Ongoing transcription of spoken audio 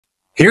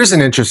Here's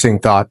an interesting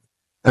thought.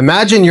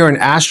 Imagine you're an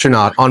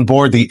astronaut on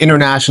board the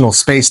International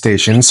Space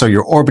Station, so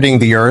you're orbiting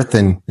the Earth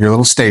in your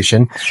little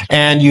station,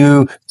 and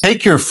you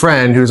take your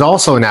friend who's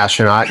also an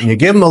astronaut and you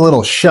give them a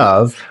little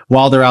shove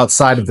while they're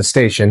outside of the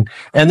station,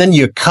 and then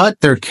you cut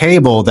their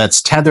cable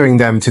that's tethering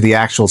them to the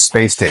actual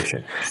space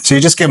station. So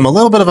you just give them a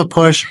little bit of a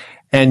push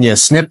and you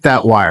snip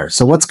that wire.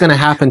 So what's going to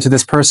happen to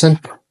this person?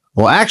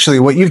 Well, actually,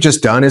 what you've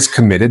just done is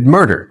committed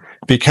murder.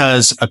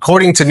 Because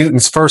according to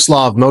Newton's first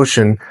law of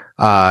motion,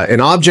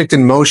 an object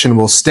in motion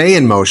will stay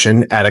in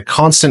motion at a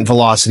constant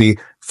velocity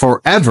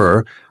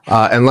forever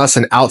unless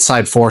an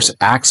outside force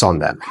acts on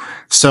them.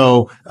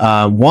 So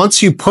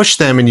once you push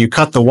them and you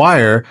cut the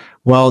wire,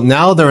 well,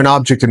 now they're an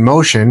object in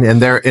motion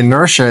and their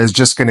inertia is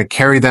just going to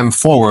carry them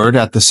forward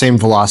at the same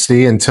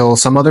velocity until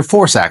some other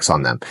force acts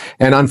on them.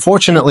 And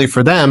unfortunately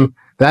for them,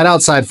 that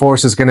outside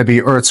force is going to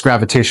be Earth's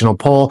gravitational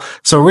pull.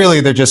 So really,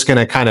 they're just going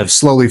to kind of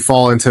slowly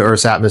fall into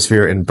Earth's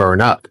atmosphere and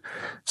burn up.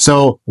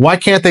 So why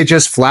can't they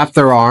just flap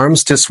their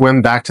arms to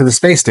swim back to the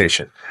space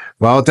station?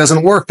 Well, it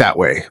doesn't work that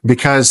way,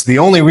 because the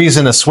only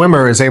reason a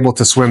swimmer is able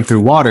to swim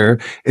through water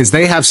is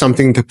they have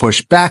something to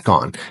push back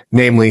on,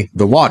 namely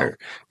the water.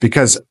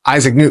 Because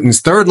Isaac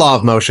Newton's third law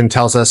of motion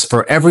tells us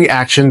for every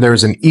action,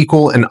 there's an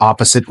equal and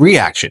opposite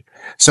reaction.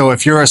 So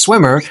if you're a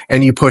swimmer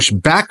and you push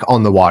back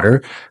on the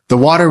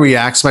water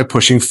reacts by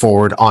pushing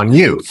forward on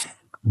you.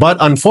 But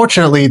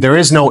unfortunately, there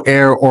is no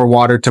air or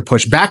water to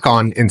push back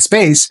on in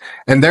space,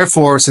 and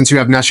therefore, since you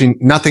have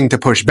nothing to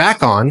push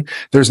back on,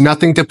 there's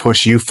nothing to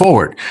push you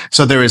forward.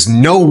 So there is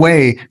no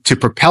way to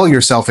propel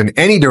yourself in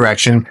any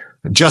direction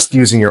just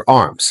using your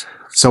arms.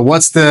 So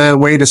what's the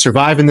way to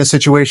survive in this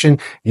situation?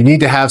 You need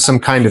to have some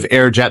kind of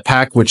air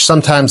jetpack, which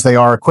sometimes they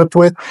are equipped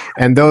with,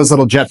 and those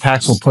little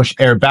jetpacks will push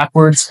air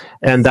backwards,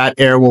 and that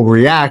air will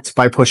react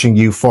by pushing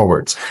you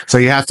forwards. So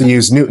you have to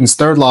use Newton's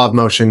third law of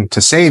motion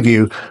to save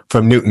you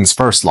from Newton's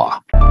first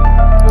law.